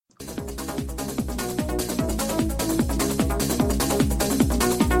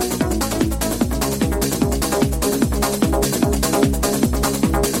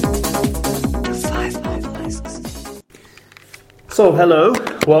So, hello,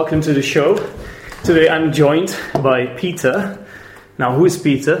 welcome to the show. Today I'm joined by Peter. Now, who is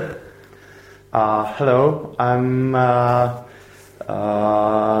Peter? Hello, I'm the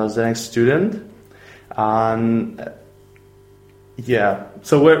next student.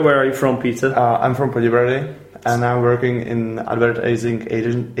 So, where are you from, Peter? I'm from Petr, and I'm working in advertising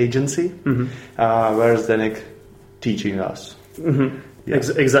agency, where is Zdeněk teaching us. Mm-hmm. Yeah.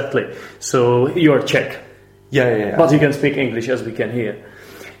 Exactly. So, you are Czech. Yeah. But you can speak English, as we can hear.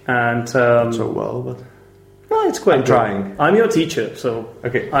 And not so well, but no, it's quite I'm trying. I'm your teacher, so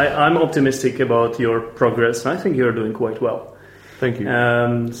okay. I'm optimistic about your progress. I think you're doing quite well. Thank you.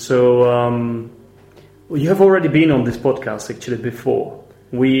 You have already been on this podcast actually before.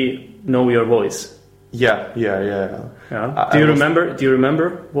 We know your voice. Yeah. Do you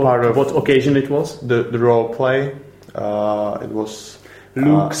remember what occasion it was? The role play. It was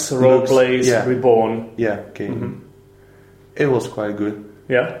Luke's Roleplays, yeah. Reborn. Yeah, okay. Mm-hmm. It was quite good.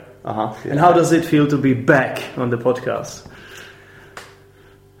 Yeah? Yeah. And how does it feel to be back on the podcast?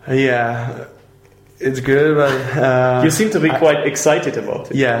 Yeah, it's good, but... you seem to be quite excited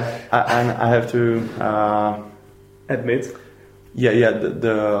about it. Yeah, and I have to... admit? Yeah,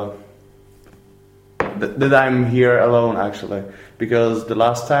 that I'm here alone, actually. Because the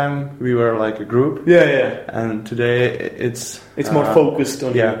last time we were like a group. Yeah. And today it's more focused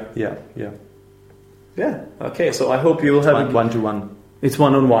on you. Yeah. Yeah. Okay. So I hope you will have one-to-one. It's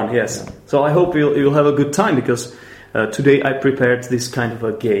one-on-one. Yes. Yeah. So I hope you'll have a good time because today I prepared this kind of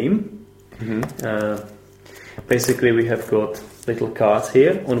a game. Mm-hmm. Basically, we have got little cards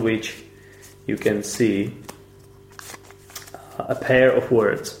here on which you can see a pair of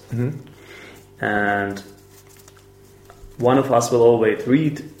words, and one of us will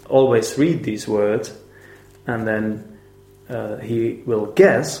always read these words, and then he will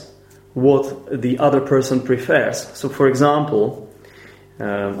guess what the other person prefers. So, for example,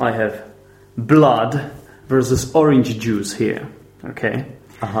 I have blood versus orange juice here. Okay.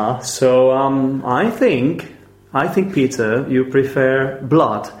 So I think Peter, you prefer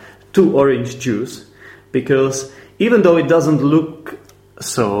blood to orange juice because even though it doesn't look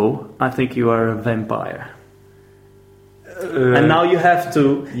so, I think you are a vampire. And now you have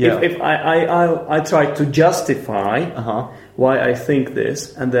to. Yeah. If I try to justify why I think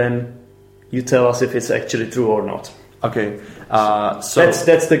this, and then you tell us if it's actually true or not. Okay. So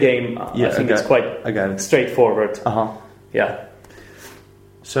that's the game. Yeah, I think it's quite straightforward. Yeah.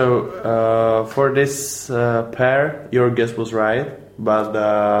 So for this pair, your guess was right, but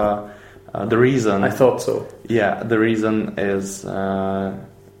the reason. I thought so. Yeah, the reason is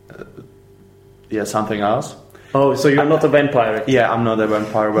something else. Oh, so you're not a vampire? Yeah, I'm not a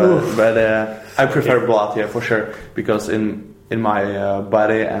vampire, but I prefer blood, yeah, for sure, because in my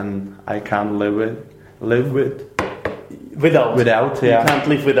body, and I can't live without. Yeah, you can't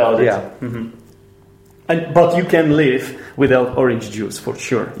live without it. Yeah, but you can live without orange juice for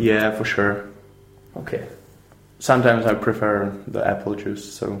sure. Yeah, for sure. Okay. Sometimes I prefer the apple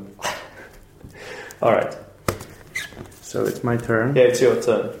juice. So. All right. So it's my turn. Yeah, it's your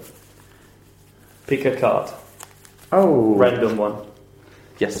turn. Pick a card. Oh. Random one.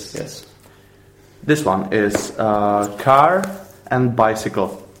 Yes. This one is car and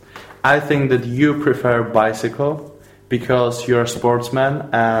bicycle. I think that you prefer bicycle because you're a sportsman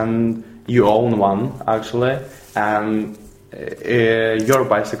and you own one, actually. And your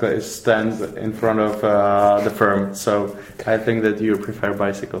bicycle is stands in front of the firm. So I think that you prefer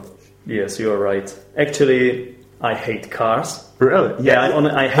bicycle. Yes, you're right. Actually, I hate cars. Really? Yeah,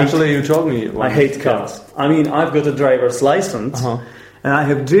 I hate. Actually, you told me. I hate cars. I mean, I've got a driver's license, and I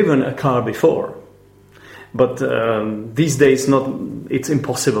have driven a car before. But these days, it's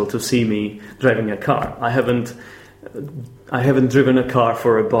impossible to see me driving a car. I haven't driven a car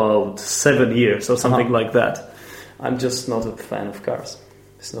for about 7 years or something like that. I'm just not a fan of cars.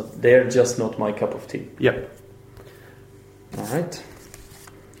 They're just not my cup of tea. Yep. All right.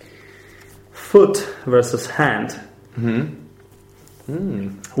 Foot versus hand.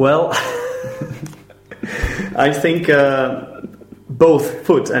 Well, I think both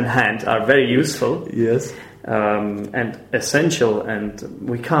foot and hand are very useful. Yes. And essential, and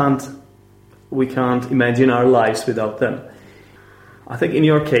we can't imagine our lives without them. I think in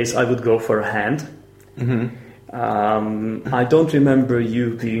your case, I would go for a hand. I don't remember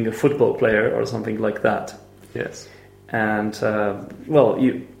you being a football player or something like that. Yes. And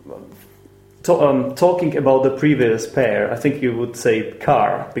talking about the previous pair, I think you would say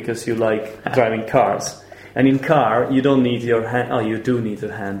car because you like driving cars. And in car, you don't need your hand. Oh, you do need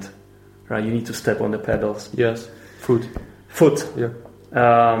a hand, right? You need to step on the pedals. Yes. Foot. Yeah.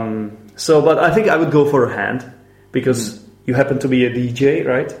 But I think I would go for a hand because You happen to be a DJ,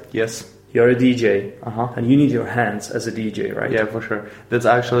 right? Yes. You're a DJ, Uh-huh. and you need your hands as a DJ, right? Yeah, for sure. That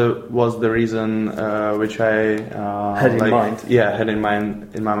actually was the reason which I Had in mind. Yeah, had in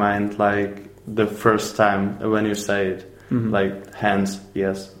my mind like the first time when you say it, like hands.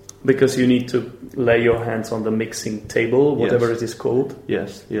 Yes. Because you need to lay your hands on the mixing table, whatever Yes. it is called,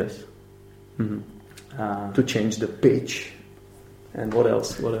 Yes. Yes. to change the pitch. And what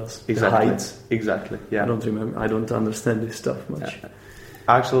else? Exactly. The heights. Exactly. Yeah. I don't remember. I don't understand this stuff much.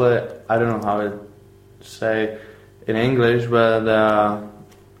 Actually, I don't know how to say in English, but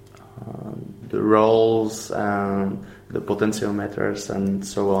the rolls and the potentiometers and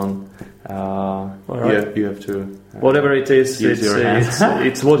so on. Right. You have to. Whatever it is, use your hands.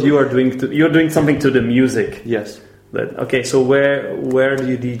 it's what you are doing. You're doing something to the music. Yes. Okay, so where do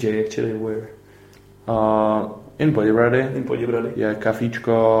you DJ actually? Where? In Poděbrady. In Poděbrady. Yeah,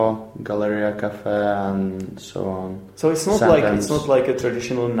 Kafičko, Galeria Cafe, and so on. So it's not Sometimes. like a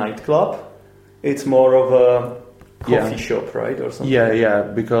traditional nightclub. It's more of a coffee shop, right, or something. Yeah,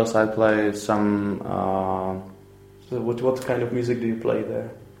 because I play some. So what kind of music do you play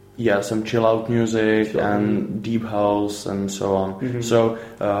there? Yeah, some chill out music and deep house and so on. Mm-hmm.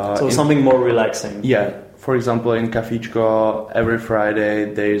 So something more relaxing. Yeah, for example, in Kafičko, every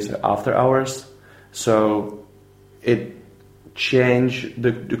Friday there's after hours. So it changed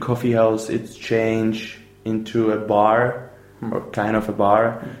the coffee house. It's changed into a bar or kind of a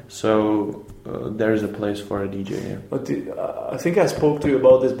bar. So there's a place for a DJ. Yeah. But I think I spoke to you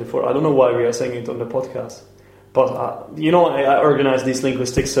about this before. I don't know why we are saying it on the podcast. But, I organize these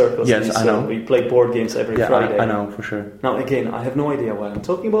linguistic circles. Yes, I know. We play board games every Friday. I know, for sure. Now, again, I have no idea why I'm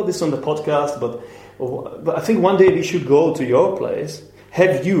talking about this on the podcast, but I think one day we should go to your place,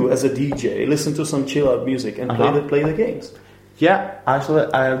 have you as a DJ listen to some chill out music and play the games. Yeah,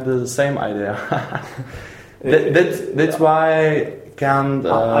 actually, I have the same idea. that's why I can't...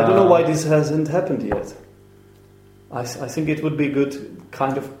 I don't know why this hasn't happened yet. I think it would be a good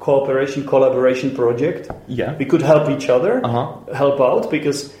kind of collaboration project. Yeah. We could help each other, help out,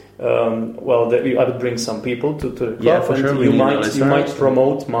 because, I would bring some people to the club. Yeah, for and sure. You might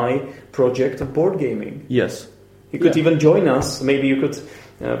promote my project of board gaming. Yes. You could even join us. Maybe you could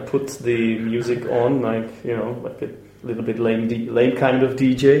put the music on, like a little bit lame kind of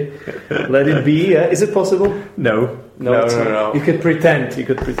DJ. Let it be. Is it possible? No. You could pretend.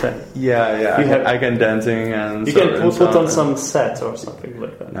 Yeah. I can dancing and you can put on some set or something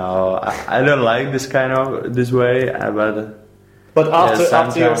like that. No, I don't like this way. But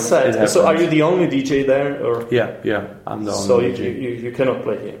after your set, happens. so are you the only DJ there, or? Yeah, I'm the only so DJ. So you cannot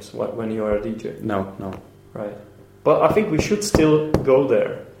play games when you are a DJ. No. Right. But I think we should still go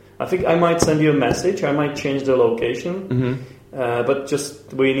there. I think I might send you a message. I might change the location, but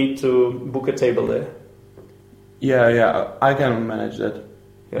just we need to book a table there. Yeah, I can manage that.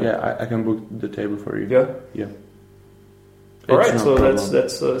 Yeah, I can book the table for you. Yeah. All right, no problem.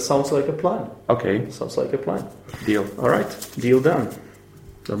 that's sounds like a plan. Okay. Sounds like a plan. Deal. All right, deal done.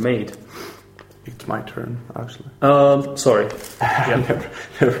 Or made. It's my turn, actually. Sorry. Yeah.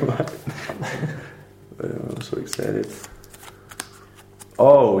 Never mind. I'm so excited.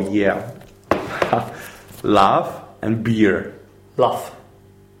 Oh yeah. Love and beer. Love.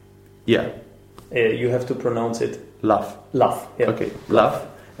 Yeah. You have to pronounce it. Love. Love. Yeah. Okay. Love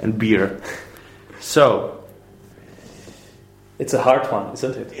and beer. So. It's a hard one,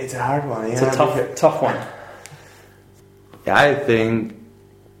 isn't it? It's a hard one. It's a tough one. I think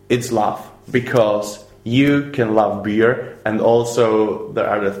it's love, because you can love beer and also there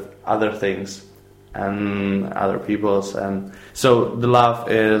are other things and other people's, and so the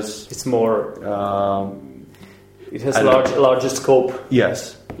love is... It's more... it has larger scope.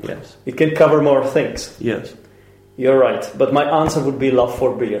 Yes. It can cover more things. Yes. You're right, but my answer would be love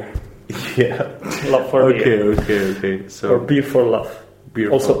for beer. Yeah. Love for beer. Okay. So or beer for love.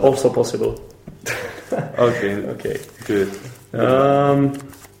 Also possible. Okay. Good.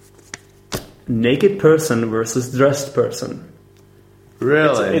 Naked person versus dressed person.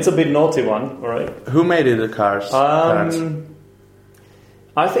 Really? It's a bit naughty one, right? Who made it, the cards? I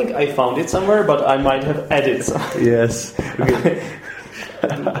think I found it somewhere, but I might have added some. Yes. Okay.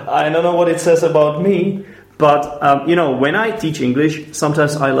 I don't know what it says about me, but when I teach English,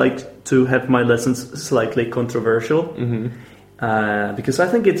 sometimes I like to have my lessons slightly controversial, because I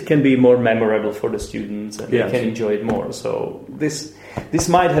think it can be more memorable for the students and they can enjoy it more. So this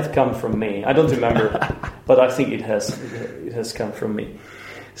might have come from me. I don't remember, but I think it has come from me.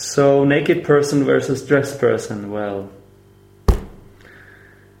 So naked person versus dressed person. Well,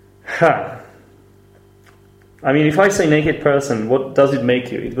 I mean, if I say naked person, what does it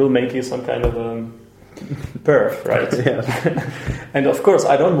make you? It will make you some kind of perf, right? And of course,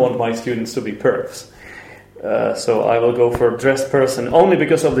 I don't want my students to be perfs. So I will go for dressed person only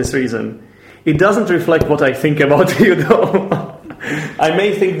because of this reason. It doesn't reflect what I think about you, though. I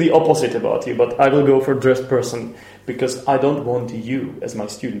may think the opposite about you, but I will go for dressed person because I don't want you as my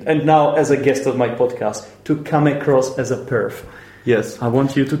student. And now, as a guest of my podcast, to come across as a perf. Yes. I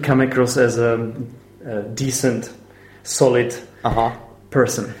want you to come across as a decent, solid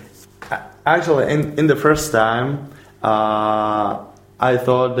person. Actually, in the first time, I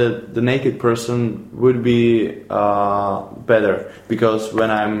thought that the naked person would be better, because when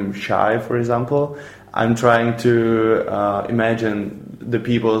I'm shy, for example, I'm trying to imagine the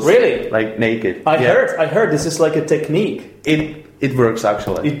people's like naked. I heard this is like a technique. It works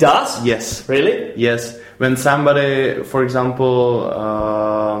actually. It does? Yes. Really? Yes. When somebody, for example,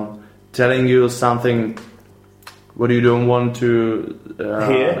 telling you something what you don't want to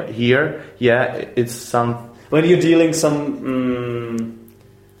hear, it's some. When you're dealing some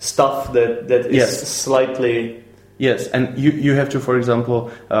stuff that is slightly... Yes, and you have to, for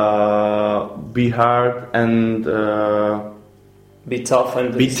example, be hard and... be tough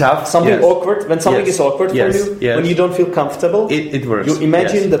and... Be tough. Something awkward. When something is awkward for you, when you don't feel comfortable... It works. You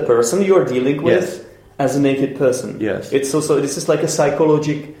imagine the person you're dealing with as a naked person. Yes. It's also... This is like a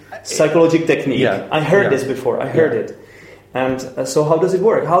psychologic technique. Yeah. I heard this before. I heard it. And so how does it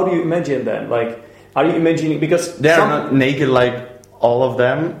work? How do you imagine them? Like... Are you imagining, because they're not naked like all of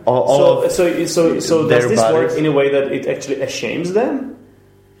them? So does this work in a way that it actually ashames them?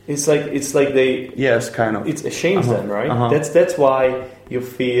 It's like they... Yes, kind of. It ashames them, right? That's why you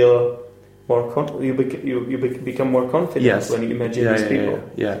feel more you become more confident when you imagine these people.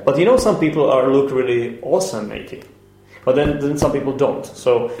 Yeah. But some people look really awesome naked. But then some people don't.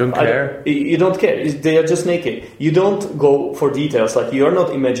 So don't care. You don't care. They are just naked. You don't go for details. Like, you are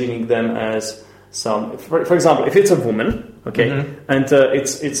not imagining them as some. For example, if it's a woman, and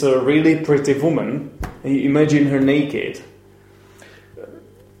it's a really pretty woman, and you imagine her naked.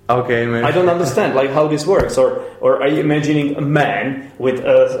 Okay, man. I don't understand how this works. Or are you imagining a man with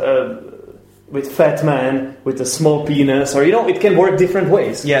fat man with a small penis, or it can work different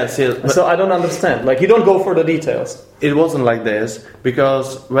ways. Yes. So I don't understand. You don't go for the details. It wasn't like this,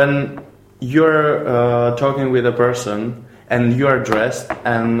 because when you're talking with a person and you are dressed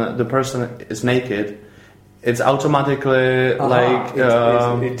and the person is naked, it's automatically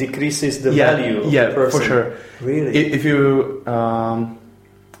it decreases the value of the person. For sure. Really? If you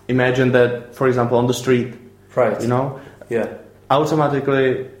imagine that, for example, on the street, right?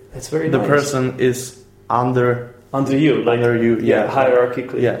 Automatically. It's very the nice. person is under you,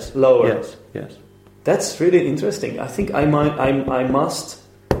 hierarchically, lower. Yes. That's really interesting. I think I must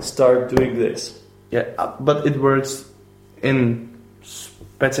start doing this. Yeah, but it works in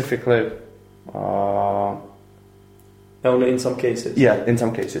specifically. Only in some cases. Yeah, in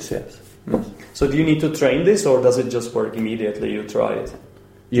some cases, yes. So do you need to train this, or does it just work immediately? You try it.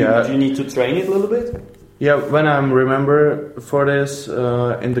 Do you need to train it a little bit? Yeah, when I remember for this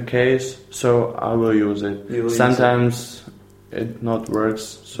in the case, so I will use it. Sometimes it not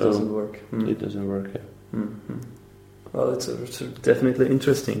works, so it doesn't work. It doesn't work. Yeah. Mm-hmm. Well, it's definitely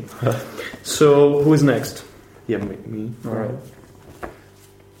interesting. So who is next? Yeah, me. All right.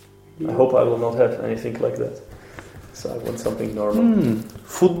 I hope I will not have anything like that. So I want something normal.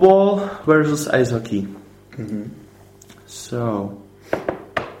 Football versus ice hockey. Mm-hmm. So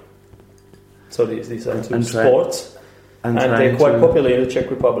these are two sports, and they're quite popular in the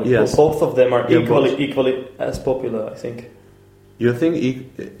Czech Republic. Yes. Both of them are equally as popular, I think. You think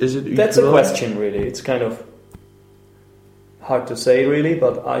is it? That's a question, really. It's kind of hard to say, really,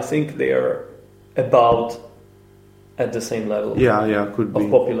 but I think they are about at the same level. Could be of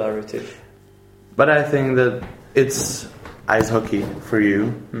popularity. But I think that it's ice hockey for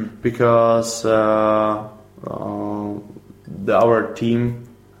you because our team.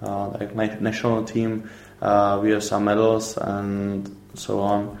 National team, we have some medals and so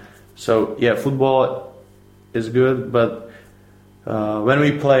on. So football is good, but when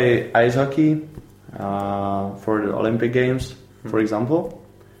we play ice hockey for the Olympic Games, for example,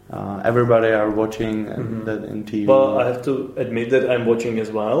 everybody are watching that in TV. Well, I have to admit that I'm watching as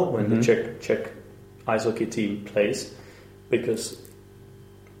well when the Czech ice hockey team plays, because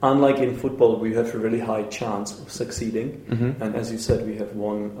unlike in football, we have a really high chance of succeeding, and as you said, we have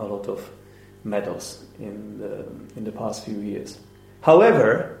won a lot of medals in the past few years.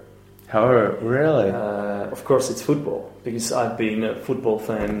 However, really, of course, it's football, because I've been a football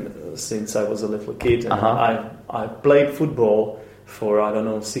fan since I was a little kid, and I played football for, I don't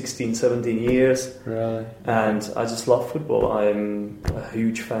know, 16, 17 years. Really? And I just love football. I'm a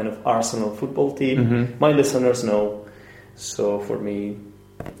huge fan of Arsenal football team. Mm-hmm. My listeners know. So for me,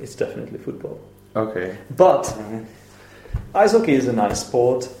 it's definitely football. Okay. But ice hockey is a nice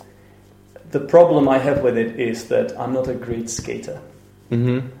sport. The problem I have with it is that I'm not a great skater.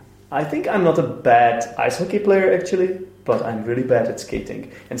 Mm-hmm. I think I'm not a bad ice hockey player actually, but I'm really bad at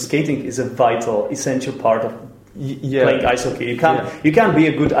skating. And skating is a vital, essential part of playing ice hockey. You can't be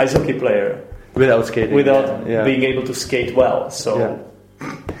a good ice hockey player without skating. Without being able to skate well. So,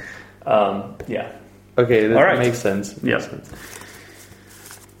 Okay, that all right. makes sense.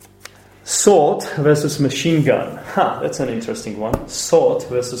 Sword versus machine gun. That's an interesting one. Sword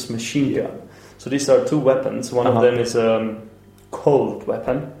versus machine gun. So these are two weapons. One of them is a cold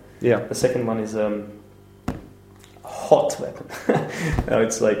weapon. Yeah. The second one is a hot weapon.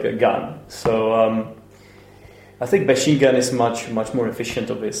 It's like a gun. So I think machine gun is much more efficient,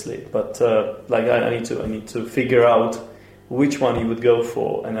 obviously. But I need to figure out which one you would go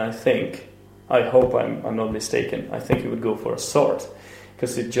for. And I hope I'm not mistaken. I think you would go for a sword.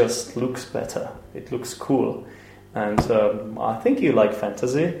 Because it just looks better. It looks cool. And I think you like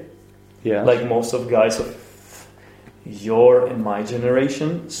fantasy. Yeah. Like most of guys of your and my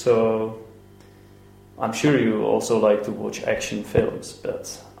generation. So I'm sure you also like to watch action films.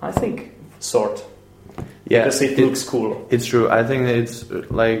 But I think sword. Yeah. Because it looks cool. It's true. I think it's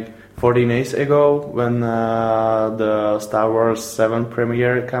like 14 days ago when the Star Wars 7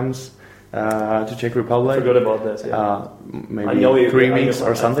 premiere comes. To Czech Republic. I forgot about that. Yeah. Maybe 3 weeks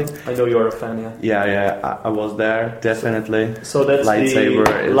or something. I know you're a fan. Yeah. I was there definitely. So that's lightsaber.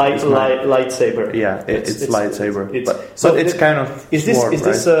 The lightsaber. Yeah, it's lightsaber. But it's kind of. Is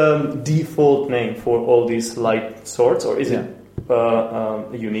this a default name for all these light swords, or is it a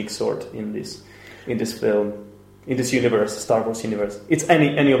unique sword in this film, in this universe, Star Wars universe? It's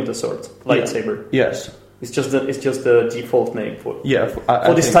any of the swords, lightsaber. Yeah. Yes. It's just the default name for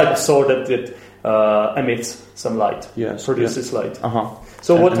this type of sword that emits some light. Yes, produces light.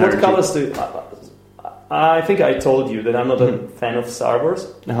 So what colors do? I think I told you that I'm not a fan of Star Wars,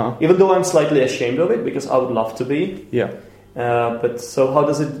 even though I'm slightly ashamed of it because I would love to be. Yeah. But so how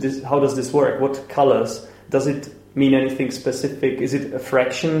does this work? What colors? Does it mean anything specific? Is it a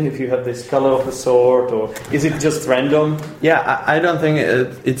fraction if you have this color of a sword, or is it just random? Yeah, I don't think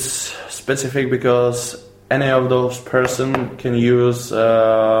it's specific because any of those person can use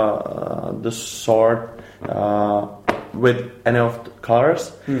the sword with any of the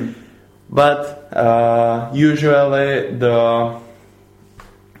colors, but usually the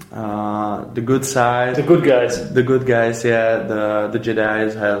good side, the good guys, the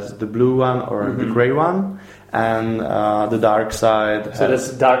Jedi's has the blue one or the gray one, and the dark side. So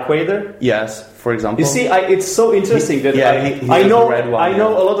that's Dark Vader. Yes, for example. You see, it's so interesting that I know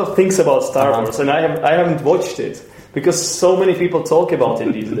a lot of things about Star Wars, and I haven't watched it because so many people talk about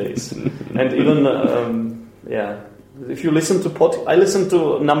it these days, and even if you listen to I listen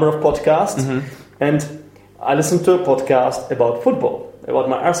to a number of podcasts, and I listen to a podcast about football, about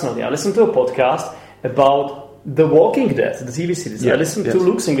my Arsenal. I listen to a podcast about The Walking Dead, the TV series. I listen to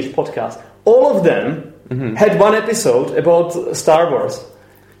Luke's English podcast. All of them had one episode about Star Wars.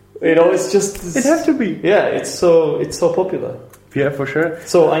 It's just... It has to be. Yeah, it's so popular. Yeah, for sure.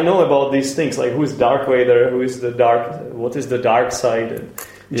 So I know about these things, like who is Dark Vader, what is the dark side, and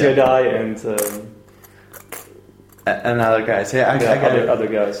Jedi, and other guys. Yeah, I got it. Other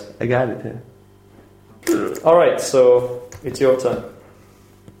guys. I got it, yeah. Alright, so it's your turn.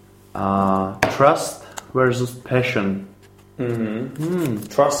 Trust versus passion.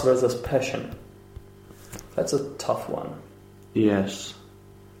 Trust versus passion. That's a tough one. Yes.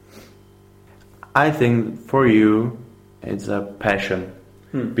 I think for you it's a passion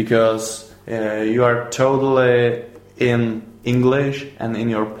because you are totally in English and in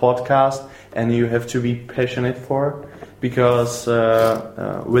your podcast, and you have to be passionate for, because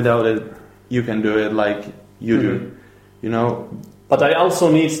without it you can do it like you do, you know. But I also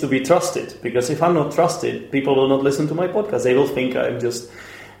need to be trusted, because if I'm not trusted, people will not listen to my podcast. They will think I'm just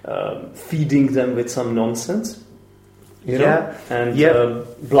feeding them with some nonsense, you know, and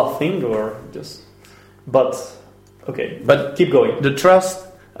bluffing or just. But okay, but keep going. The trust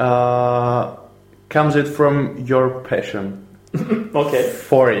comes it from your passion. Okay,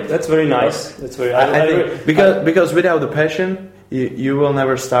 for it. That's very nice. That's very. I think because without the passion, you will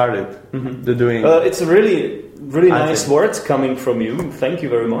never start it. The doing. It's really nice words coming from you. Thank you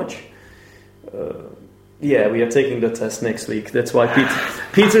very much. Yeah, we are taking the test next week. That's why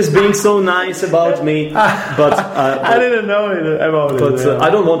Peter's being so nice about me. But I didn't know about it. But I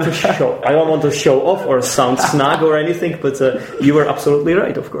don't want to show. I don't want to show off or sound snug or anything. But you were absolutely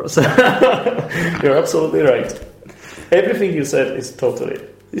right, of course. You're absolutely right. Everything you said is totally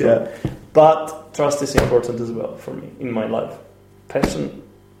true. But trust is important as well for me in my life. Passion.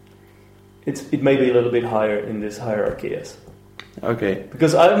 It may be a little bit higher in this hierarchy, yes. Okay.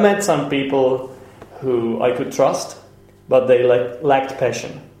 Because I've met some people who I could trust, but they lacked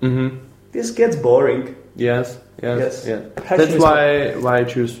passion. Mm-hmm. This gets boring. Yes. That's why I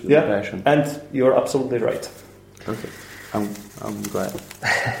choose passion. And you're absolutely right. Okay. I'm glad.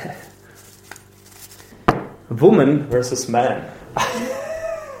 Woman versus man.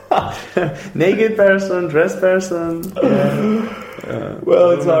 Naked person, dressed person.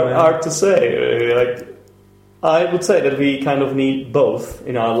 Well, it's hard to say. Like, I would say that we kind of need both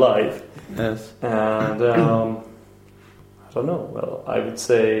in our life. Yes. And I don't know. Well, I would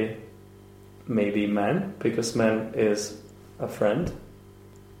say maybe man, because man is a friend,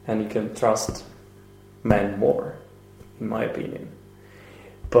 and you can trust man more, in my opinion.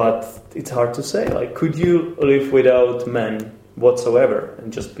 But it's hard to say. Like, could you live without men whatsoever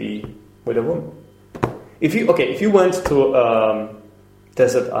and just be with a woman? If you went to a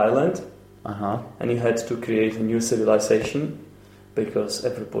desert island and you had to create a new civilization because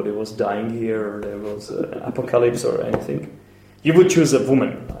everybody was dying here or there was an apocalypse or anything, you would choose a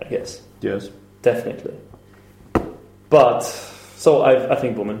woman, I guess. Yes. Definitely. But, so I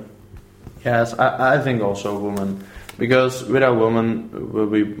think woman. Yes, I think also woman. Because without woman,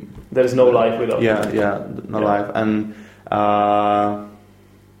 there is no life without woman. No life. And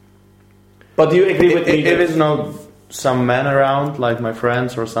but do you agree with me? If it's not some men around, like my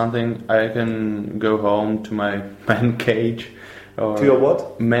friends or something, I can go home to my man cage. Or to your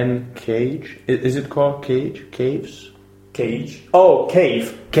what? Men cage. Is it called cage? Caves? Cage? Oh,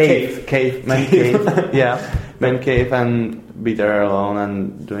 cave. Man cave. Yeah, man cave, and be there alone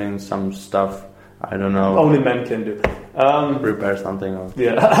and doing some stuff. I don't know. Only men can do. Repair something. Or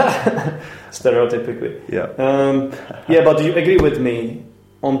Stereotypically. Yeah. But do you agree with me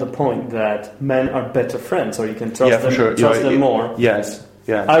on the point that men are better friends, or you can trust them, sure. trust them more? Yes.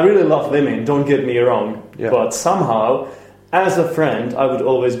 I really love women, don't get me wrong. Yeah. But somehow, as a friend, I would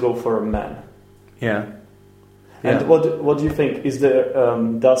always go for a man. Yeah. And what do you think? Is there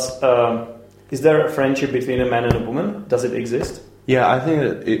is there a friendship between a man and a woman? Does it exist? Yeah, I think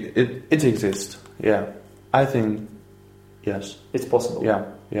that it exists. Yeah, I think yes, it's possible.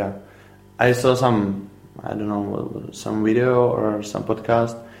 Yeah. I saw some video or some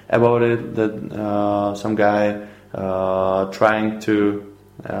podcast about it that some guy trying to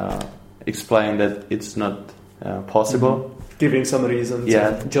explain that it's not possible. Mm-hmm. Giving some reasons,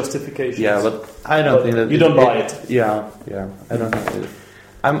 justifications. Yeah, but I don't think that you don't buy it. Yeah, I don't think it.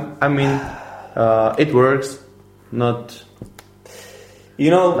 I mean, it works, not.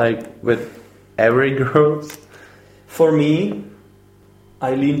 Like with every girl. For me,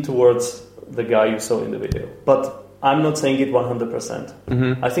 I lean towards the guy you saw in the video, but I'm not saying it 100%.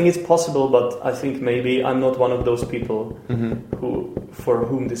 Mm-hmm. I think it's possible, but I think maybe I'm not one of those people for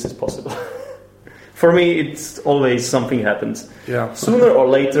whom this is possible. For me, it's always something happens. Yeah. Sooner or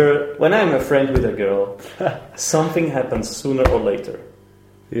later, when I'm a friend with a girl, something happens sooner or later.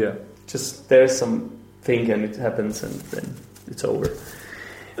 Yeah. Just there's some thing and it happens and then it's over.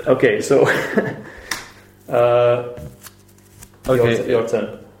 Okay, so your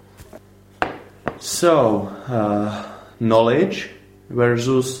turn. So, knowledge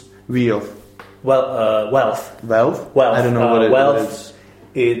versus wealth. Wealth. Wealth? I don't know what it wealth.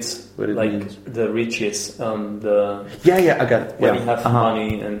 It's what it like means. the riches, I got it. when you have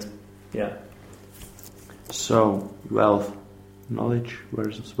money and So, wealth, knowledge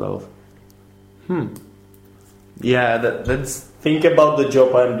versus wealth. Yeah, that's. Think about the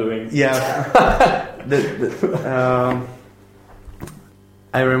job I'm doing. Yeah.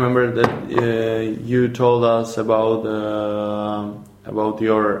 I remember that you told us about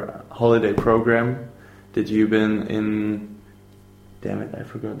your holiday program that you've been in. Damn it, I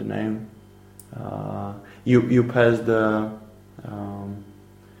forgot the name. You passed the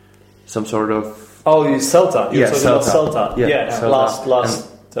some sort of. Oh, CELTA. You're talking about CELTA. Yeah, CELTA. Last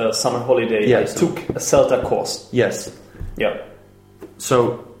summer holiday, I took a CELTA course. Yes. Yeah.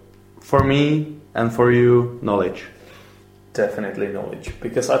 So, for me and for you, knowledge. Definitely knowledge,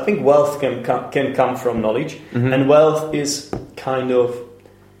 because I think wealth can come from knowledge, and wealth is kind of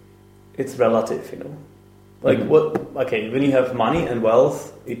it's relative, Like when you have money and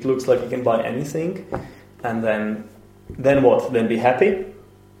wealth, it looks like you can buy anything, and then what? Then be happy?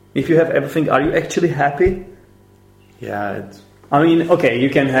 If you have everything, are you actually happy? Yeah, I mean, okay, you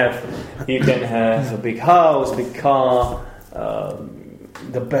can have a big house, big car,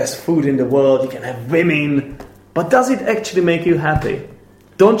 the best food in the world. You can have women, but does it actually make you happy?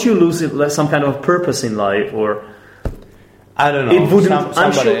 Don't you lose some kind of purpose in life, or I don't know. It wouldn't.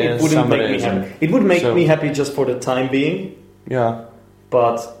 I'm sure it wouldn't make me happy. It would make me happy just for the time being. Yeah,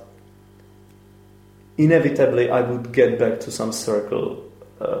 but inevitably, I would get back to some circle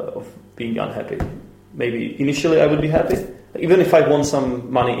of being unhappy. Maybe initially I would be happy. Even if I won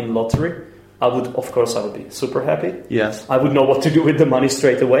some money in lottery, I would be super happy. Yes. I would know what to do with the money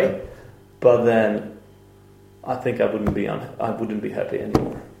straight away. But then I think I wouldn't be happy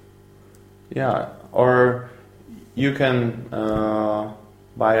anymore. Yeah, or you can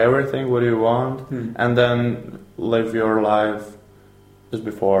buy everything what you want and then live your life as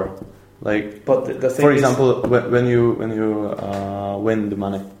before. Like, but the thing for example, when you win the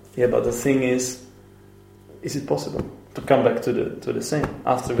money. Yeah, but the thing is it possible to come back to the same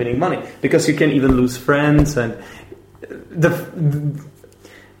after winning money? Because you can even lose friends, and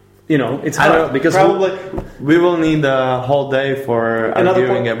it's hard because probably we will need a whole day for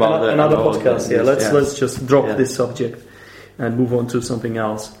arguing about another podcast. This. Let's just drop this subject and move on to something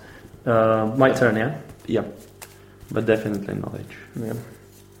else. My turn, yeah. Yeah, but definitely knowledge. Yeah.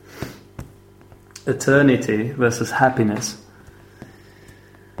 Eternity versus happiness.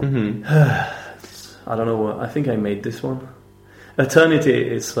 I don't know. I think I made this one. Eternity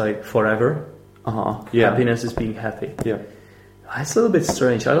is like forever. Yeah. Happiness is being happy. Yeah. It's a little bit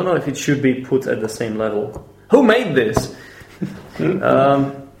strange. I don't know if it should be put at the same level. Who made this?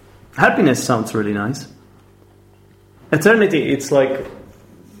 Happiness sounds really nice. Eternity, it's like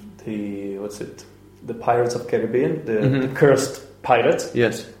the Pirates of Caribbean, the cursed pirates.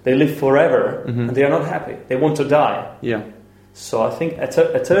 Yes. They live forever and they are not happy. They want to die. Yeah. So I think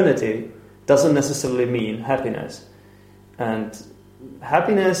eternity doesn't necessarily mean happiness. And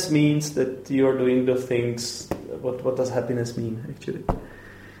happiness means that you're doing the things. What does happiness mean, actually?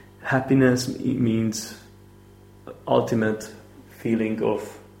 Happiness means ultimate feeling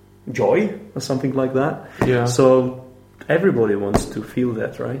of joy or something like that. Yeah. So everybody wants to feel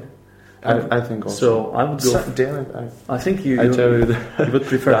that, right? I think also. So I would go. Damn it! I think you would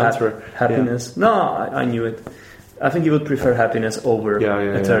prefer happiness. Yeah. No, I knew it. I think you would prefer happiness over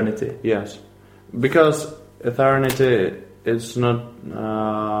eternity. Yeah. Yes, because eternity is not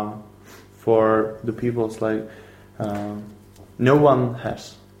for the people's like no one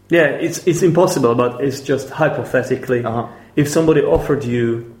has. Yeah, it's impossible, but it's just hypothetically. If somebody offered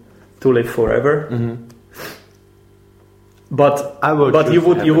you to live forever, but you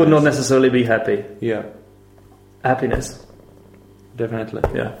would not necessarily be happy. Yeah, happiness, definitely.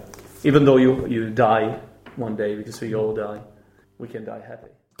 Yeah, even though you die one day, because we all die, we can die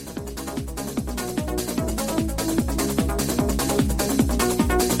happy.